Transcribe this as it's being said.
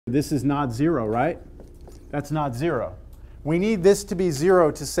This is not 0, right? That's not 0. We need this to be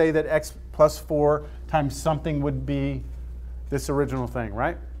 0 to say that x plus 4 times something would be this original thing,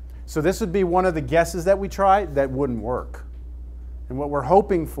 right? So this would be one of the guesses that we tried that wouldn't work. And what we're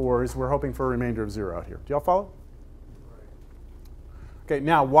hoping for is we're hoping for a remainder of 0 out here. Do y'all follow? Okay,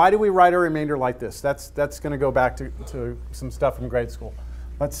 now why do we write a remainder like this? That's going to go back to some stuff from grade school.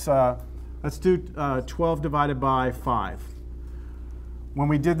 Let's do 12 divided by 5. When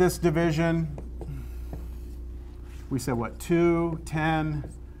we did this division, we said what? 2,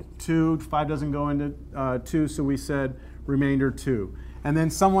 10, 2. 5 doesn't go into 2, so we said remainder 2. And then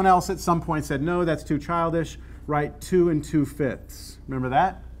someone else at some point said, no, that's too childish. Write 2 2/5. Remember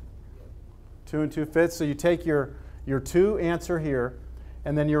that? 2 2/5. So you take your 2 answer here,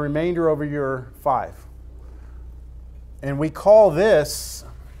 and then your remainder over your 5. And we call this,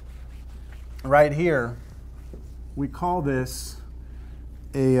 right here, we call this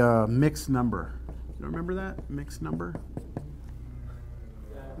a mixed number. You remember that? Mixed number?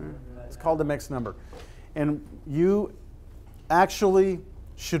 It's called a mixed number. And you actually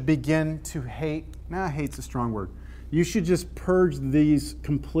should begin to hate, hate's a strong word. You should just purge these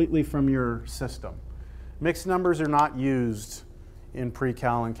completely from your system. Mixed numbers are not used in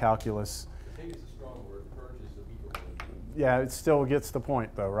pre-cal and calculus. Hate is a strong word. Purge is a weaker word. Yeah, it still gets the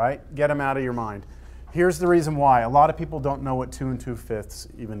point though, right? Get them out of your mind. Here's the reason why. A lot of people don't know what 2 2/5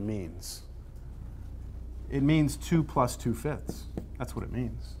 even means. It means 2 plus 2/5. That's what it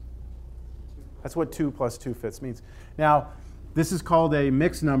means. That's what 2 plus 2/5 means. Now, this is called a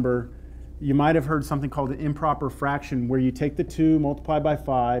mixed number. You might have heard something called an improper fraction, where you take the 2, multiply by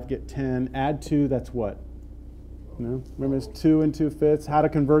 5, get 10, add 2, that's what? No? Remember, it's 2 2/5. How to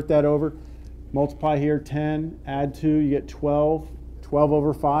convert that over? Multiply here, 10, add 2, you get 12. 12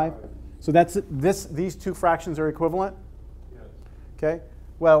 over 5. So that's these two fractions are equivalent? Yes. Okay?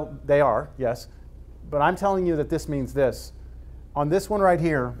 Well, they are, yes. But I'm telling you that this means this. On this one right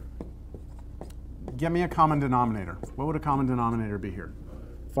here, give me a common denominator. What would a common denominator be here?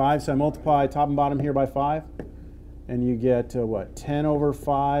 5, so I multiply top and bottom here by 5. And you get, what, 10 over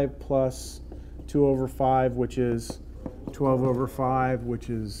 5 plus 2 over 5, which is 12 over 5, which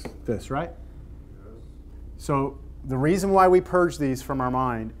is this, right? Yes. So the reason why we purge these from our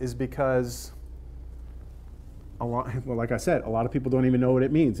mind is because, well, like I said, a lot of people don't even know what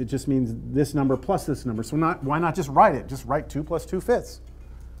it means. It just means this number plus this number. So why not just write it? Just write 2 plus 2/5.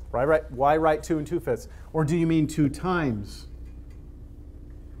 Why write 2 2/5? Or do you mean 2 times?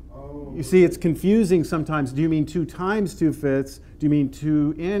 Oh. You see, it's confusing sometimes. Do you mean 2 times 2/5? Do you mean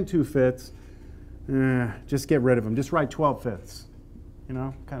 2 and 2/5? Just get rid of them. Just write 12/5. You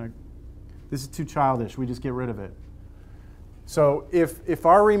know, kind of. This is too childish. We just get rid of it. So if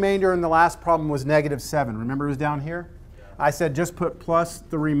our remainder in the last problem was -7, remember it was down here? Yeah. I said just put plus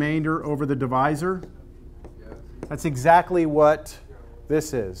the remainder over the divisor. Yes. That's exactly what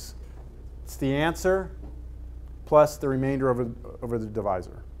this is. It's the answer plus the remainder over the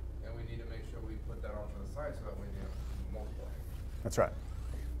divisor. And we need to make sure we put that on the side so that we can multiply. That's right.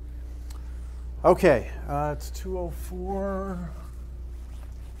 Okay, it's 2:04.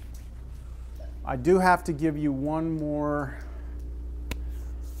 I do have to give you one more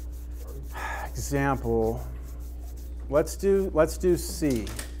example. Let's do C.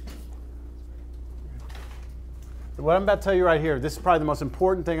 What I'm about to tell you right here, this is probably the most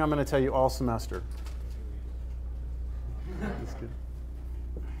important thing I'm going to tell you all semester. That's good.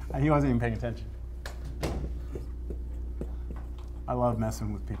 He wasn't even paying attention. I love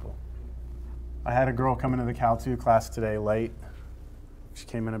messing with people. I had a girl come into the Cal 2 class today late. She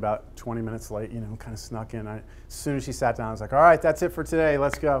came in about 20 minutes late, kind of snuck in. As soon as she sat down, I was like, all right, that's it for today,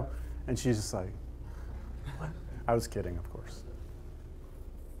 let's go. And she's just like, what? I was kidding, of course.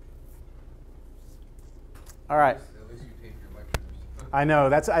 All right. At least you tape your lectures. I know,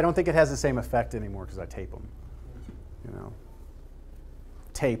 I don't think it has the same effect anymore because I tape them.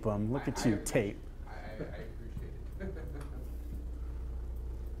 Tape them, look at you, tape. I appreciate it.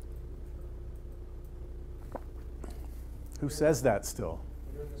 Who says that still?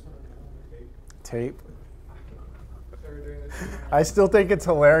 Tape? I still think it's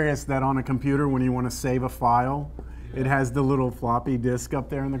hilarious that on a computer, when you want to save a file, it has the little floppy disk up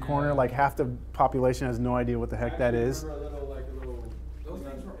there in the corner. Like half the population has no idea what the heck that is. Those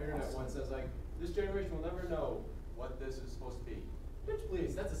things were internet one says like, this generation will never know what this is supposed to be. Bitch,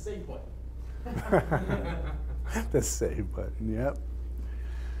 please, that's a save button. The save button, yep.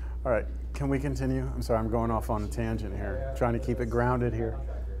 All right, can we continue? I'm sorry, I'm going off on a tangent here, trying to keep it grounded here.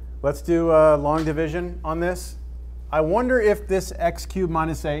 Let's do long division on this. I wonder if this x cubed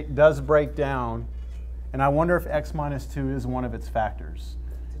minus 8 does break down, and I wonder if x minus 2 is one of its factors.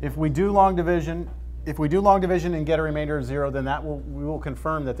 If we do long division, and get a remainder of 0, then we will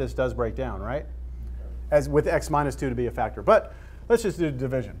confirm that this does break down, right? As with x minus 2 to be a factor. But let's just do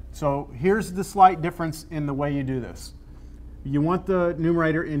division. So here's the slight difference in the way you do this. You want the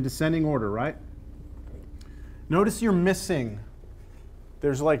numerator in descending order, right? Notice you're missing,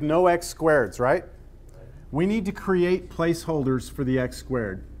 there's like no x squareds, right? We need to create placeholders for the x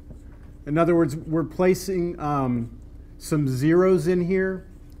squared. In other words, we're placing some zeros in here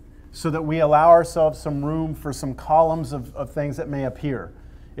so that we allow ourselves some room for some columns of things that may appear.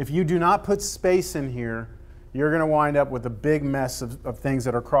 If you do not put space in here, you're going to wind up with a big mess of things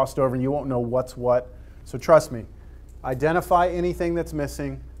that are crossed over and you won't know what's what. So trust me, identify anything that's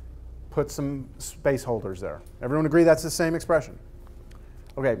missing, put some space holders there. Everyone agree that's the same expression?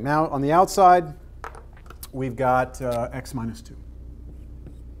 Okay, now on the outside, we've got x minus 2.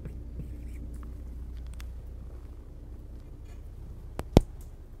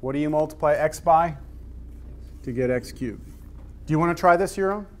 What do you multiply x by? To get x cubed. Do you want to try this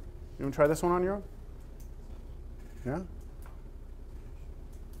your own? You want to try this one on your own? Yeah?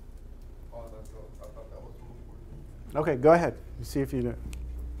 Oh, I thought that was moved. Okay, go ahead. See if you do. I was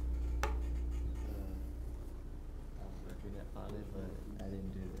working on it, but I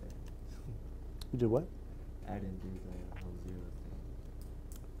didn't do that. You did what? I didn't do the whole 0 thing.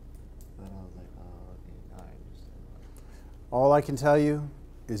 But I was like, oh, okay, now I understand why. All I can tell you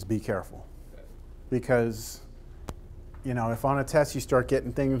is be careful. Because, you know, if on a test you start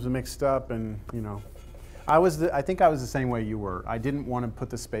getting things mixed up and, you know, I think I was the same way you were. I didn't want to put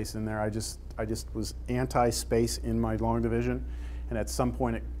the space in there. I just was anti-space in my long division. And at some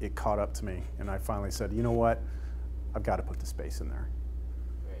point it caught up to me. And I finally said, you know what? I've got to put the space in there.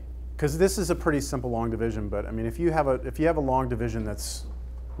 Because this is a pretty simple long division. But I mean, if you have a long division that's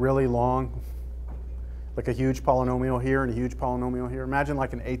really long, like a huge polynomial here and a huge polynomial here. Imagine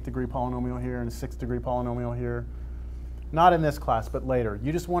like an 8th degree polynomial here and a 6th degree polynomial here. Not in this class, but later.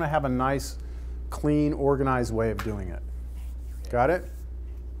 You just want to have a nice, clean, organized way of doing it. Got it?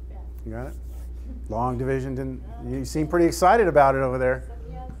 Yeah. You got it? Long division didn't. You seem pretty excited about it over there.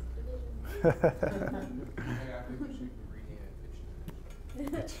 Somebody else, division. Hey, I think we should rename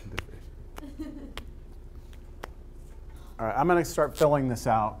it fiction division. All right, I'm going to start filling this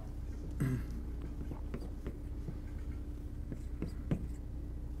out.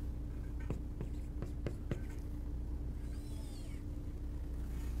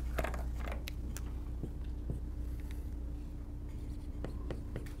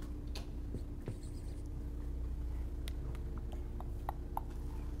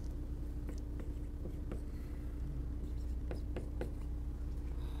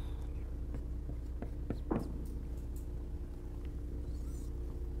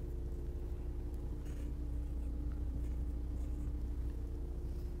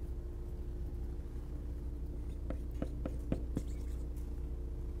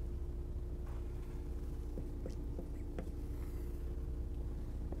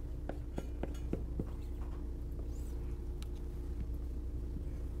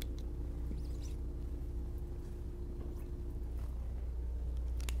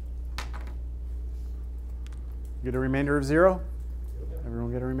 Get a remainder of 0?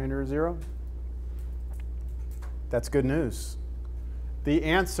 Everyone get a remainder of 0? That's good news. The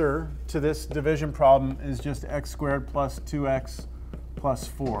answer to this division problem is just x squared plus 2x plus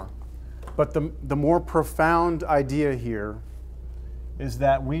 4. But the more profound idea here is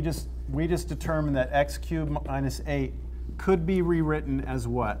that we just determined that x cubed minus 8 could be rewritten as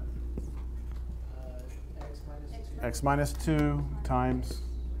what? X minus 2 times.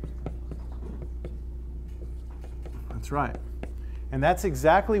 That's right. And that's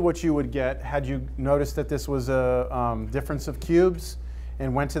exactly what you would get had you noticed that this was a difference of cubes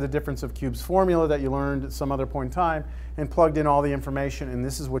and went to the difference of cubes formula that you learned at some other point in time and plugged in all the information, and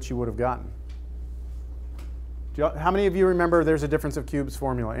this is what you would have gotten. How many of you remember there's a difference of cubes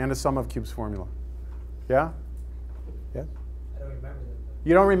formula and a sum of cubes formula? Yeah? Yeah? I don't remember that.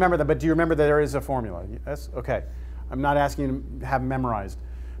 You don't remember that, but do you remember that there is a formula? Yes? Okay. I'm not asking you to have memorized.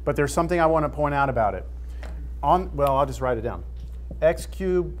 But there's something I want to point out about it. Well, I'll just write it down. X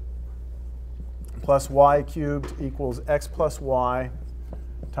cubed plus y cubed equals x plus y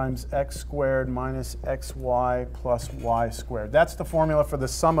times x squared minus xy plus y squared. That's the formula for the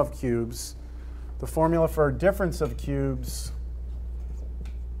sum of cubes. The formula for a difference of cubes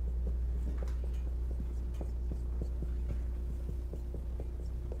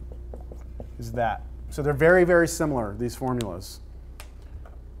is that. So they're very, very similar, these formulas.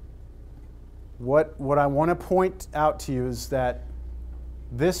 What I want to point out to you is that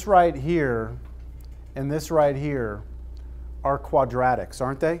this right here and this right here are quadratics,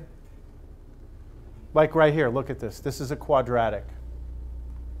 aren't they? Like right here, look at this. This is a quadratic.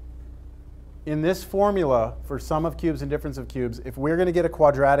 In this formula for sum of cubes and difference of cubes, if we're going to get a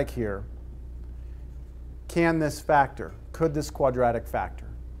quadratic here, can this factor? Could this quadratic factor?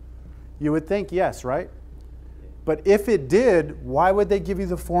 You would think yes, right? But if it did, why would they give you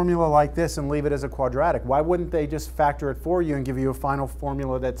the formula like this and leave it as a quadratic? Why wouldn't they just factor it for you and give you a final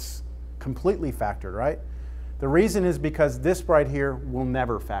formula that's completely factored, right? The reason is because this right here will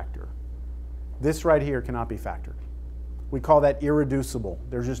never factor. This right here cannot be factored. We call that irreducible.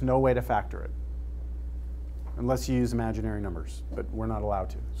 There's just no way to factor it unless you use imaginary numbers, but we're not allowed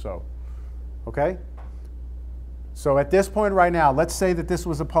to. So, okay? So at this point right now, let's say that this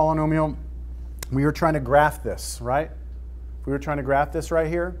was a polynomial. We were trying to graph this, right? If we were trying to graph this right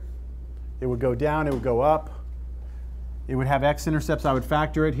here, it would go down, it would go up. It would have x-intercepts. I would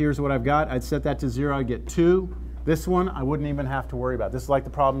factor it. Here's what I've got. I'd set that to 0. I'd get 2. This one, I wouldn't even have to worry about. This is like the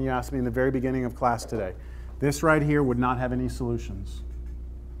problem you asked me in the very beginning of class today. This right here would not have any solutions.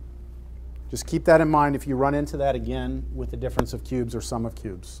 Just keep that in mind if you run into that again with the difference of cubes or sum of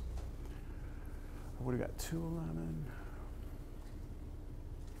cubes. What do we got? 211.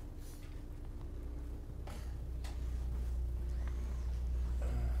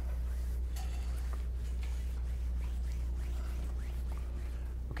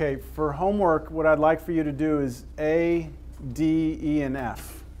 Okay, for homework, what I'd like for you to do is A, D, E, and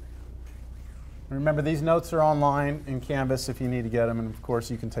F. Remember, these notes are online in Canvas if you need to get them, and of course,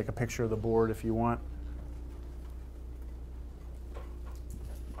 you can take a picture of the board if you want.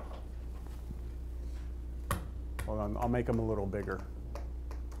 Hold on, I'll make them a little bigger.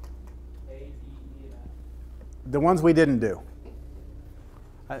 A, D, E, and F. The ones we didn't do.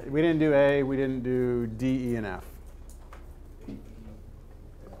 We didn't do A, we didn't do D, E, and F.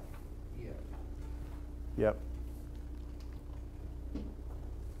 Yep.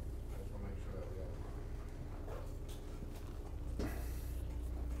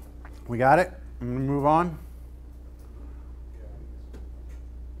 We got it? I'm going to move on.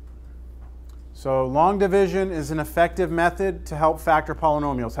 So long division is an effective method to help factor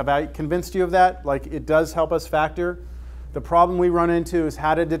polynomials. Have I convinced you of that? Like, it does help us factor. The problem we run into is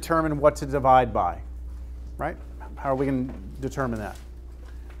how to determine what to divide by, right? How are we going to determine that?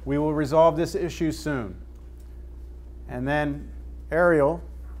 We will resolve this issue soon. And then Ariel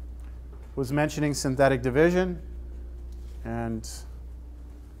was mentioning synthetic division, and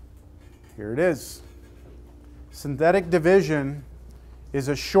here it is. Synthetic division is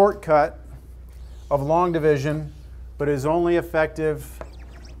a shortcut of long division, but is only effective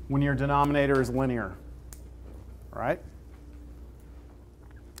when your denominator is linear, right?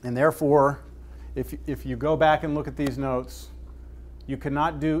 And therefore, if you go back and look at these notes, you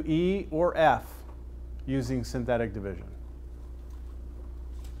cannot do E or F using synthetic division.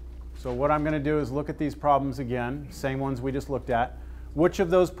 So what I'm going to do is look at these problems again, same ones we just looked at. Which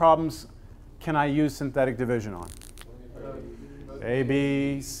of those problems can I use synthetic division on? A,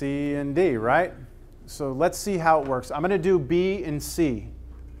 B, C, and D, right? So let's see how it works. I'm going to do B and C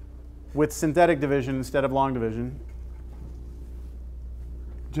with synthetic division instead of long division,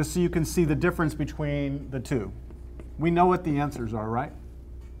 just so you can see the difference between the two. We know what the answers are, right?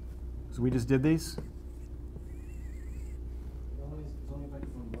 So we just did these.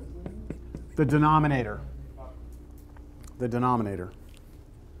 The denominator. The denominator.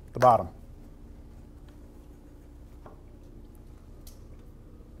 The bottom.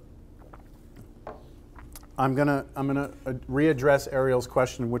 I'm gonna readdress Ariel's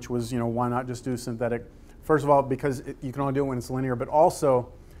question, which was, why not just do synthetic? First of all, because you can only do it when it's linear, but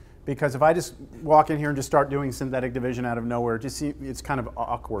also because if I just walk in here and just start doing synthetic division out of nowhere, it's kind of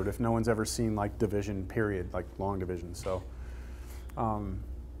awkward if no one's ever seen like division period, like long division. So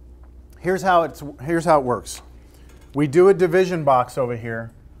here's how it works. We do a division box over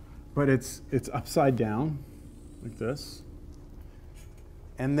here, but it's upside down like this.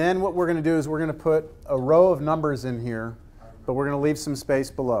 And then what we're going to do is we're going to put a row of numbers in here, but we're going to leave some space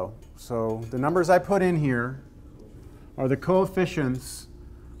below. So the numbers I put in here are the coefficients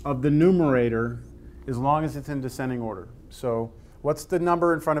of the numerator as long as it's in descending order. So what's the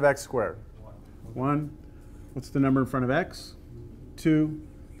number in front of x squared? 1. What's the number in front of x? 2.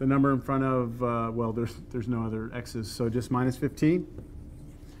 The number in front of, well, there's no other x's, so just minus 15.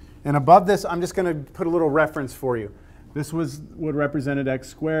 And above this, I'm just going to put a little reference for you. This was what represented x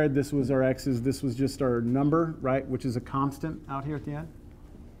squared. This was our x's. This was just our number, right, which is a constant out here at the end.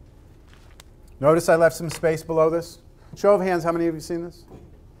 Notice I left some space below this. Show of hands, how many of you have seen this?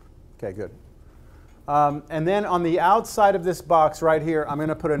 OK, good. And then on the outside of this box right here, I'm going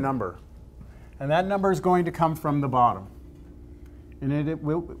to put a number. And that number is going to come from the bottom. And it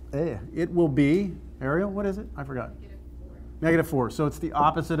will be, Ariel, what is it? I forgot. -4. So it's the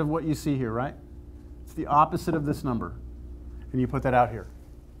opposite of what you see here, right? It's the opposite of this number. And you put that out here.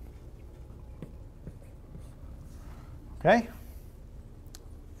 Okay?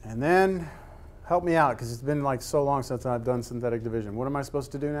 And then help me out, because it's been like so long since I've done synthetic division. What am I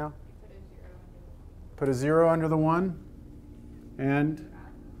supposed to do now? Put a 0 under the 1 and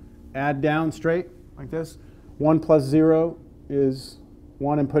add down straight like this. 1 plus 0 is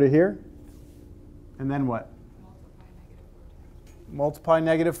 1 and put it here. And then what? Multiply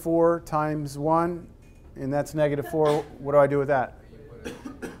 -4 times 1, and that's -4. What do I do with that?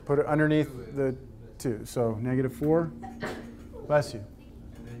 Put it underneath the 2. So -4. Bless you.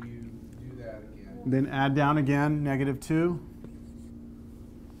 And then you do that again. Then add down again, -2.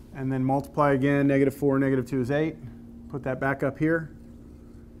 And then multiply again, -4, -2 is 8. Put that back up here.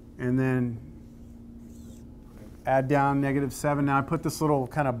 And then add down -7. Now I put this little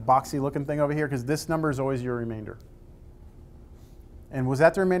kind of boxy looking thing over here because this number is always your remainder. And was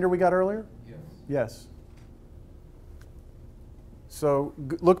that the remainder we got earlier? Yes. Yes. So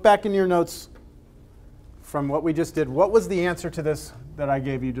look back in your notes from what we just did. What was the answer to this that I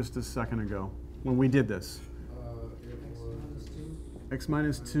gave you just a second ago when we did this? It was X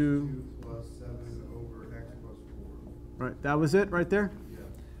minus 2. 2 plus 7 over x plus 4. Right, that was it right there? Yeah.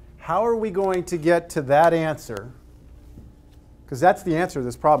 How are we going to get to that answer? Because that's the answer to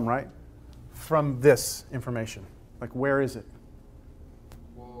this problem, right? From this information. Like, where is it?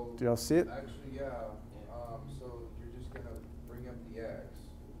 Well, Do y'all see it? actually, yeah. So you're just going to bring up the x,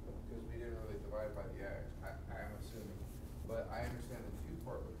 because we didn't really divide by the x, I'm assuming. But I understand the 2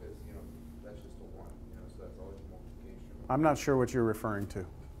 part because, that's just a 1, so that's always multiplication. I'm not sure what you're referring to. It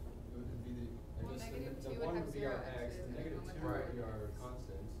would be Well, the -2 would 1 have would be our 0 x, x's, the and -2 one would be would our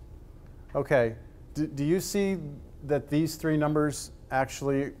constants. Okay. Do you see that these 3 numbers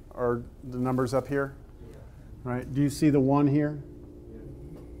actually are the numbers up here? Yeah. Right? Do you see the 1 here?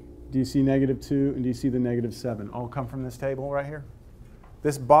 Do you see -2? And do you see the -7? All come from this table right here?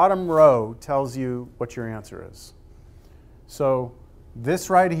 This bottom row tells you what your answer is. So this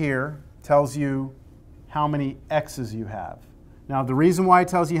right here tells you how many x's you have. Now the reason why it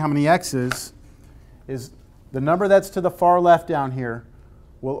tells you how many x's is the number that's to the far left down here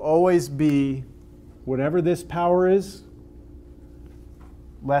will always be whatever this power is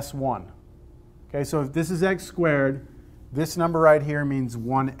less 1. Okay, so if this is x squared, this number right here means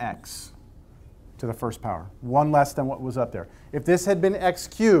 1x to the first power, 1 less than what was up there. If this had been x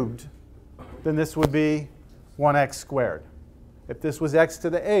cubed, then this would be 1x squared. If this was x to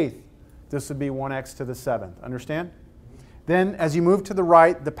the 8th, this would be 1x to the 7th. Understand? Then as you move to the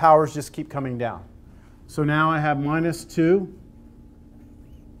right, the powers just keep coming down. So now I have -2,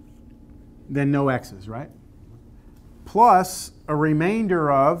 then no x's, right? Plus a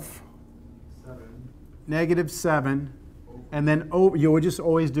remainder of -7, and then you would just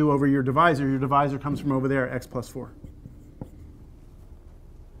always do over your divisor. Your divisor comes from over there, x plus 4.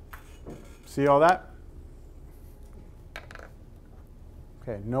 See all that?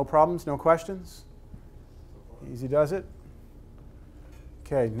 Okay, no problems, no questions? Easy does it?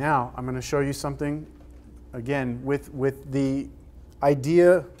 Okay, now I'm going to show you something, again, with the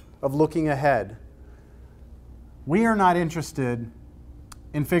idea of looking ahead. We are not interested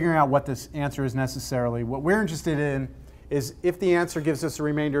in figuring out what this answer is necessarily. What we're interested in is if the answer gives us a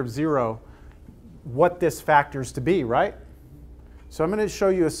remainder of 0, what this factors to be, right? So I'm going to show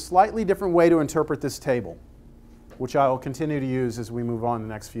you a slightly different way to interpret this table, which I will continue to use as we move on the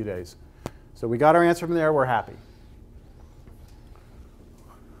next few days. So we got our answer from there, we're happy.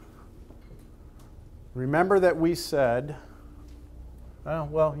 Remember that we said, oh,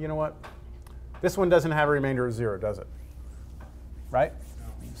 well, you know what? This one doesn't have a remainder of 0, does it? Right?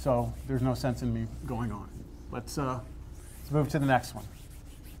 So there's no sense in me going on. Let's move to the next one.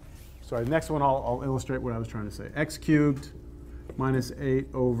 Sorry, the next one I'll illustrate what I was trying to say. X cubed minus 8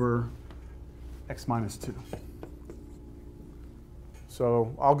 over x minus 2.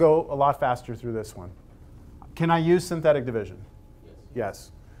 So I'll go a lot faster through this one. Can I use synthetic division? Yes.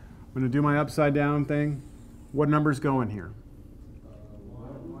 Yes. I'm going to do my upside down thing. What numbers go in here?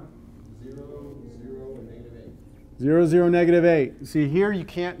 1, 0, 0, and -8. 0, 0, -8. See, here you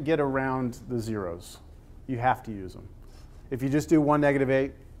can't get around the zeros. You have to use them. If you just do 1,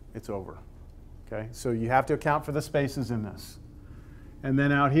 -8, it's over. Okay? So you have to account for the spaces in this. And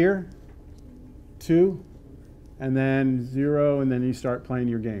then out here, 2, and then 0, and then you start playing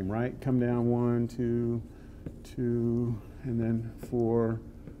your game, right? Come down 1, 2, 2, and then 4,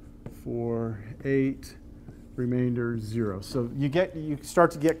 4, 8, remainder 0. So you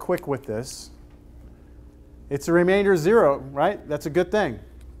start to get quick with this. It's a remainder of 0, right? That's a good thing.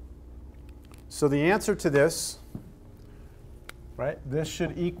 So the answer to this, right, this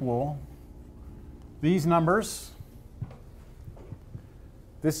should equal these numbers.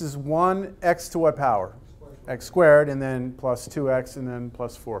 This is 1x to what power? X squared, and then plus 2x, and then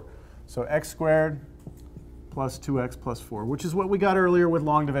plus 4. So x squared plus 2x plus 4, which is what we got earlier with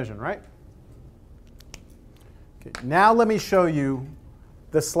long division, right? Okay, now let me show you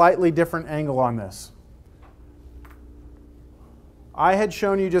the slightly different angle on this. I had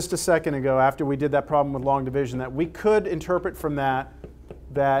shown you just a second ago, after we did that problem with long division, that we could interpret from that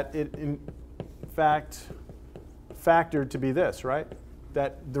it in fact factored to be this, right?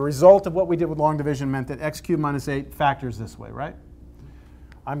 That the result of what we did with long division meant that x cubed minus 8 factors this way, right?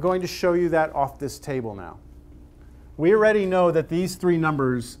 I'm going to show you that off this table now. We already know that these three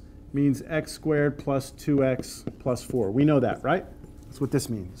numbers means x squared plus 2x plus 4. We know that, right? That's what this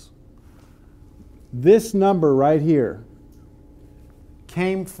means. This number right here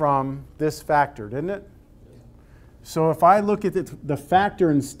came from this factor, didn't it? So if I look at the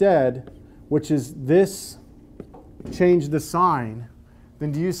factor instead, which is this, change the sign,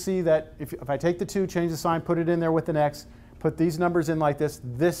 then do you see that if I take the 2, change the sign, put it in there with an x, put these numbers in like this,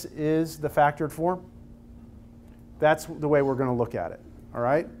 this is the factored form? That's the way we're going to look at it, all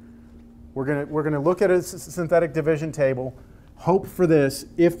right? We're going to look at a synthetic division table, hope for this.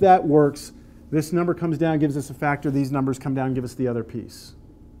 If that works, this number comes down, gives us a factor. These numbers come down and give us the other piece.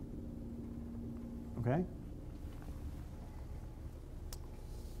 Okay?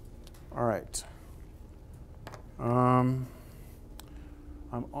 All right. I'm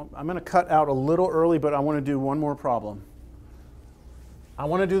going to cut out a little early, but I want to do one more problem. I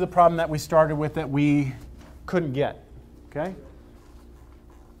want to do the problem that we started with that we couldn't get. Okay?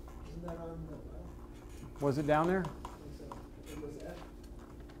 Isn't that on the Was it down there? it was F?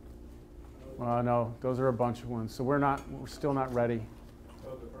 No, those are a bunch of ones. So we're still not ready.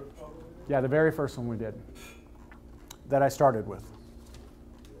 Oh, the first problem? Yeah, the very first one we did that I started with.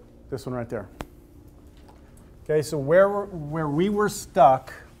 This one right there. Okay, so where we were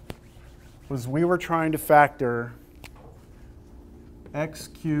stuck was we were trying to factor x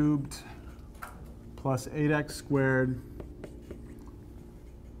cubed plus 8x squared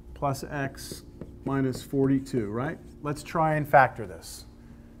plus x minus 42, right? Let's try and factor this.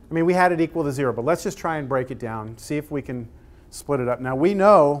 I mean, we had it equal to 0, but let's just try and break it down, see if we can split it up. Now, we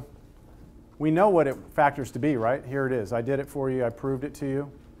know what it factors to be, right? Here it is. I did it for you. I proved it to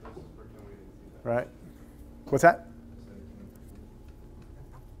you. Right? What's that?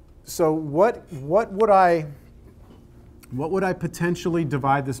 So what would I potentially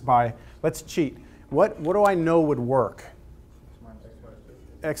divide this by? Let's cheat. What do I know would work?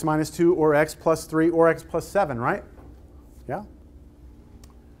 X minus 2 or x plus 3 or x plus 7, right? Yeah?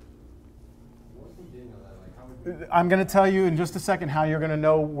 I'm going to tell you in just a second how you're going to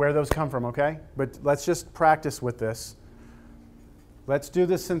know where those come from, okay? But let's just practice with this. Let's do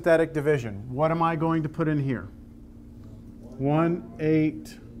the synthetic division. What am I going to put in here? 1,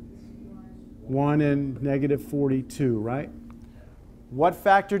 8, 1, and negative 42, right? What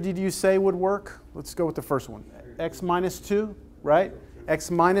factor did you say would work? Let's go with the first one. X minus 2, right?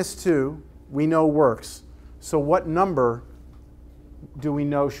 X minus 2 we know works. So what number do we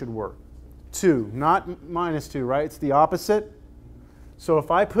know should work? 2, not minus 2, right? It's the opposite. So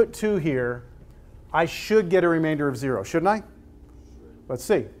if I put 2 here, I should get a remainder of 0, shouldn't I? Let's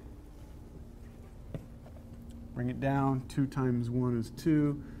see. Bring it down. 2 times 1 is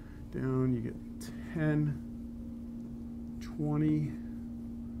 2. Down, you get 10, 20,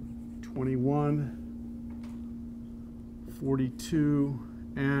 21, 42,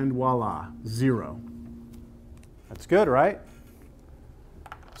 and voila, 0. That's good, right?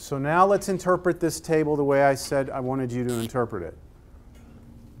 So now let's interpret this table the way I said I wanted you to interpret it.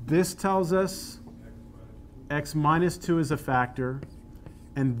 This tells us x minus 2 is a factor.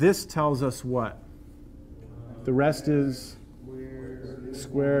 And this tells us what? The rest is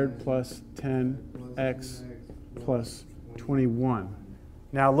squared plus 10x plus 21.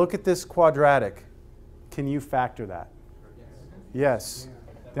 Now look at this quadratic. Can you factor that? Yes.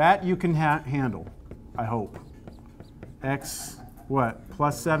 That you can handle, I hope. X, what?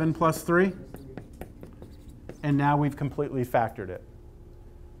 Plus 7 plus 3? And now we've completely factored it.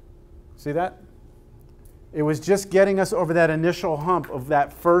 See that? It was just getting us over that initial hump of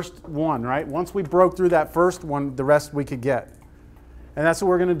that first one, right? Once we broke through that first one, the rest we could get. And that's what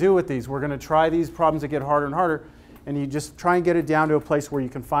we're going to do with these. We're going to try these problems that get harder and harder, and you just try and get it down to a place where you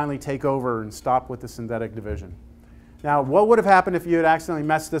can finally take over and stop with the synthetic division. Now, what would have happened if you had accidentally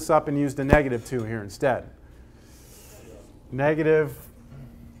messed this up and used a negative 2 here instead? Negative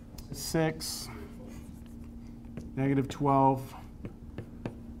 6 negative 12,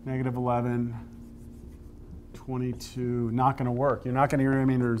 negative 11, 22. Not going to work. You're not going to get a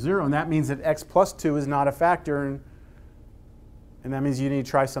remainder of 0, and that means that x plus 2 is not a factor, and that means you need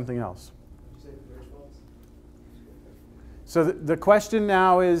to try something else. Did you say the first ones? So the question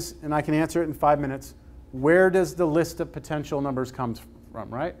now is, and I can answer it in 5 minutes, where does the list of potential numbers come from,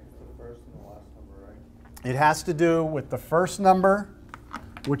 right? The first and the last number, right? It has to do with the first number,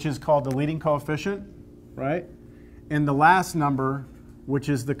 which is called the leading coefficient, right? And the last number, which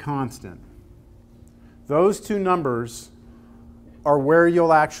is the constant. Those two numbers are where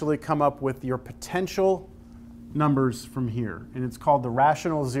you'll actually come up with your potential numbers from here. And it's called the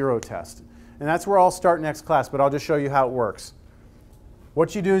rational zero test. And that's where I'll start next class, but I'll just show you how it works.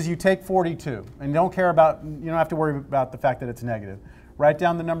 What you do is you take 42, and don't have to worry about the fact that it's negative. Write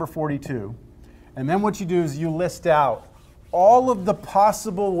down the number 42. And then what you do is you list out all of the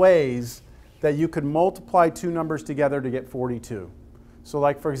possible ways that you could multiply two numbers together to get 42. So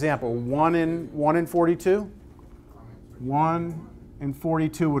like, for example, 1 and 42? 1 and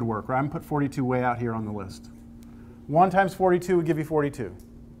 42 would work, right? I'm going to put 42 way out here on the list. 1 times 42 would give you 42.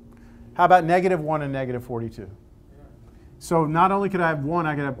 How about negative 1 and negative 42? So not only could I have 1,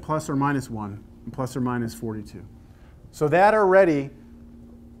 I could have plus or minus 1, and plus or minus 42. So that already,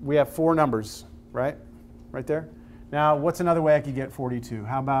 we have 4 numbers, right? Right there. Now, what's another way I could get 42?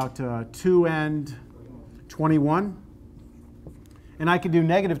 How about 2 and 21? And I could do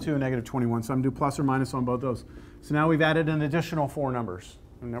negative 2 and negative 21, so I'm going to do plus or minus on both those. So now we've added an additional 4 numbers,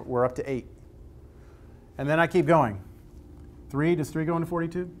 and we're up to 8. And then I keep going. 3, does 3 go into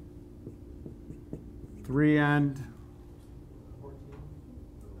 42? 3 and 14?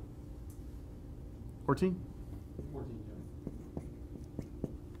 14,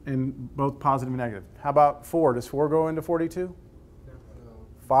 And both positive and negative. How about 4? Does 4 go into 42? No.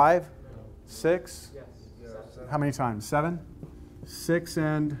 5? No. 6? Yes. Yeah. How many times? 7? 6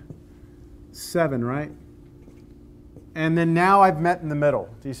 and 7, right? And then now I've met in the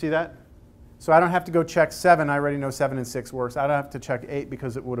middle. Do you see that? So I don't have to go check 7. I already know 7 and 6 works. I don't have to check 8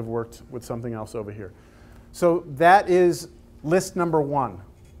 because it would have worked with something else over here. So that is list number 1.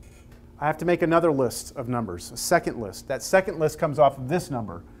 I have to make another list of numbers, a second list. That second list comes off of this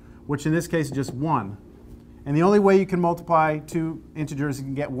number, which in this case is just 1. And the only way you can multiply two integers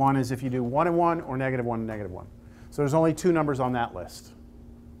and get 1 is if you do 1 and 1 or negative 1 and negative 1. So there's only 2 numbers on that list,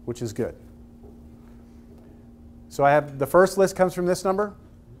 which is good. So I have the first list comes from this number,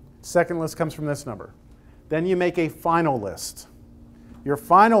 second list comes from this number. Then you make a final list. Your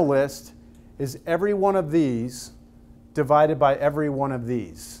final list is every one of these divided by every one of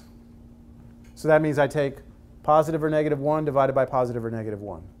these. So that means I take positive or negative 1 divided by positive or negative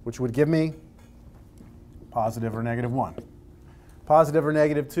 1, which would give me positive or negative 1. Positive or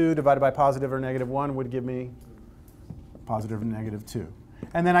negative 2 divided by positive or negative 1 would give me positive or negative 2.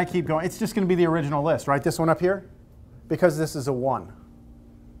 And then I keep going. It's just going to be the original list, right? This one up here? Because this is a 1.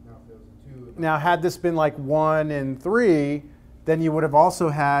 Now, if it was a 2. Now, had this been like 1 and 3, then you would have also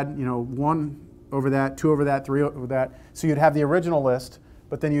had, 1 over that, 2 over that, 3 over that. So you'd have the original list.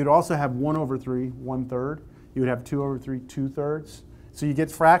 But then you'd also have 1 over 3, 1/3. You would have 2 over 3, 2/3. So you get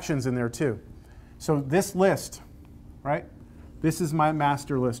fractions in there too. So this list, right? This is my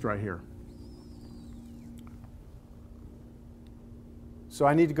master list right here. So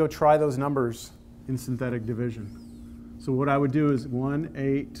I need to go try those numbers in synthetic division. So what I would do is 1,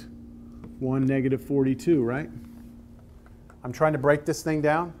 8, 1, negative 42, right? I'm trying to break this thing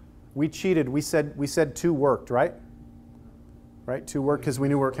down. We cheated. We said 2 worked, right? Right? 2 worked because we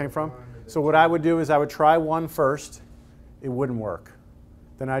knew where it came from. So what I would do is I would try 1 first. It wouldn't work.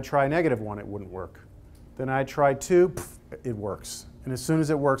 Then I'd try negative 1. It wouldn't work. Then I'd try 2. It works. And as soon as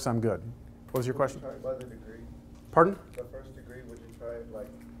it works, I'm good. What was your question? Would you try by the degree? Pardon? The first degree, would you try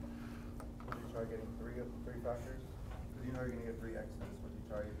getting 3 factors? Because you know you're going to get 3 x's. Would you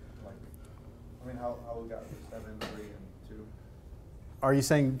try how we got 7, 3, and 2? Are you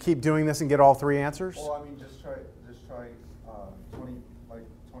saying keep doing this and get all 3 answers? Well, I mean, just try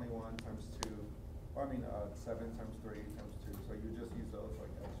 21 times 2. Or 7 times 3 times 2. So you just use those like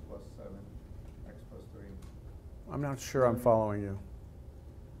x plus 7, x plus 3. I'm not sure I'm following you.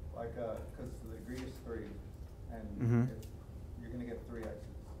 Because the degree is 3, and Mhm. you're going to get 3 x's.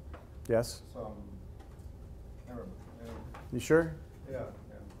 Yes? So, never mind. You sure? Yeah.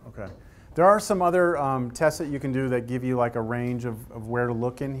 Okay. There are some other tests that you can do that give you like a range of where to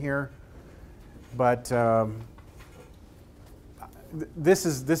look in here. But this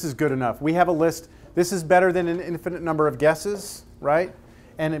is good enough. We have a list. This is better than an infinite number of guesses, right?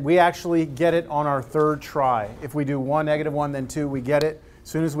 And we actually get it on our 3rd try. If we do 1, negative 1, then 2, we get it. As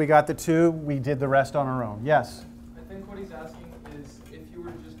soon as we got the 2, we did the rest on our own. Yes? think what he's asking is if you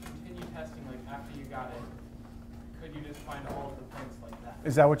were to just continue testing like after you got it, could you just find all of the points like that?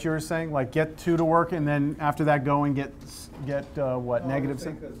 Is that what you were saying? Like get 2 to work, and then after that go and get what, negative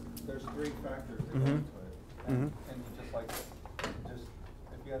 6? Because there's 3 factors that go Mhm. into it. And, Mhm. and you just like, just,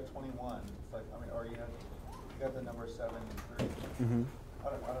 if you had 21, it's like, I mean, or you got the number 7 and 3. Mhm. I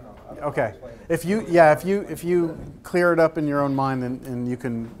don't know. I don't know how to Okay. explain it. If you clear it up in your own mind and you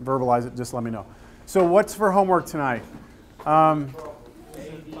can verbalize it, just let me know. So what's for homework tonight? I'm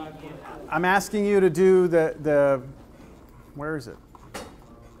asking you to do the where is it?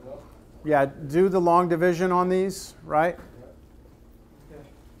 Yeah, do the long division on these, right? Okay.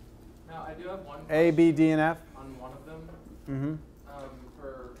 Now I do have one A, B, D, and F. on one of them. Mm-hmm.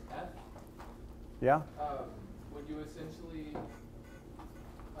 For F, Yeah. would you essentially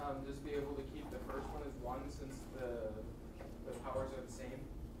just be able to keep the first one as 1 since the powers are the same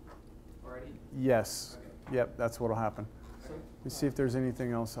already? Yes. Okay. Yep, that's what'll happen. So, Let me see if there's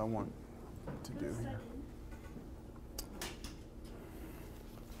anything else I want to do here.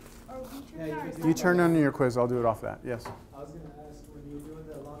 Yeah, you could do You turn on your quiz, I'll do it off that. Yes. I was gonna ask, when you're doing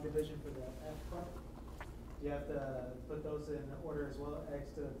the long division for the F part, do you have to put those in order as well,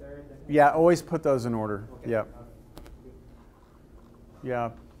 X to the 3rd? then Yeah, always put those in order. Okay. Yep. Yeah.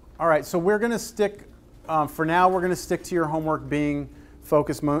 All right, so we're going to stick, for now, we're going to stick to your homework being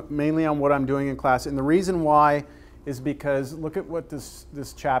focused mainly on what I'm doing in class. And the reason why is because look at what this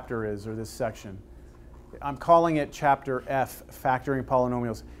chapter is, or this section. I'm calling it Chapter F, Factoring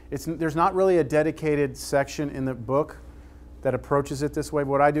Polynomials. There's not really a dedicated section in the book that approaches it this way.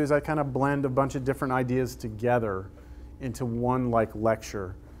 What I do is I kind of blend a bunch of different ideas together into one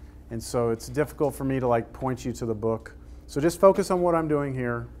lecture. And so it's difficult for me to point you to the book. So just focus on what I'm doing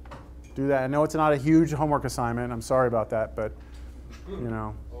here. Do that. I know it's not a huge homework assignment. I'm sorry about that, but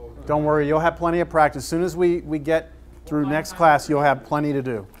don't worry. You'll have plenty of practice. As soon as we get through next class, you'll have plenty to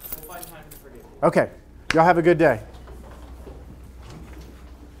do. we'll find time to forget. Okay. Y'all have a good day.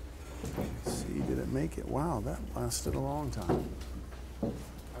 Let's see, did it make it? Wow, that lasted a long time. I was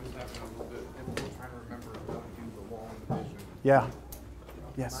having a little bit difficult trying to remember how to do the long division. Yeah.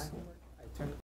 Yes.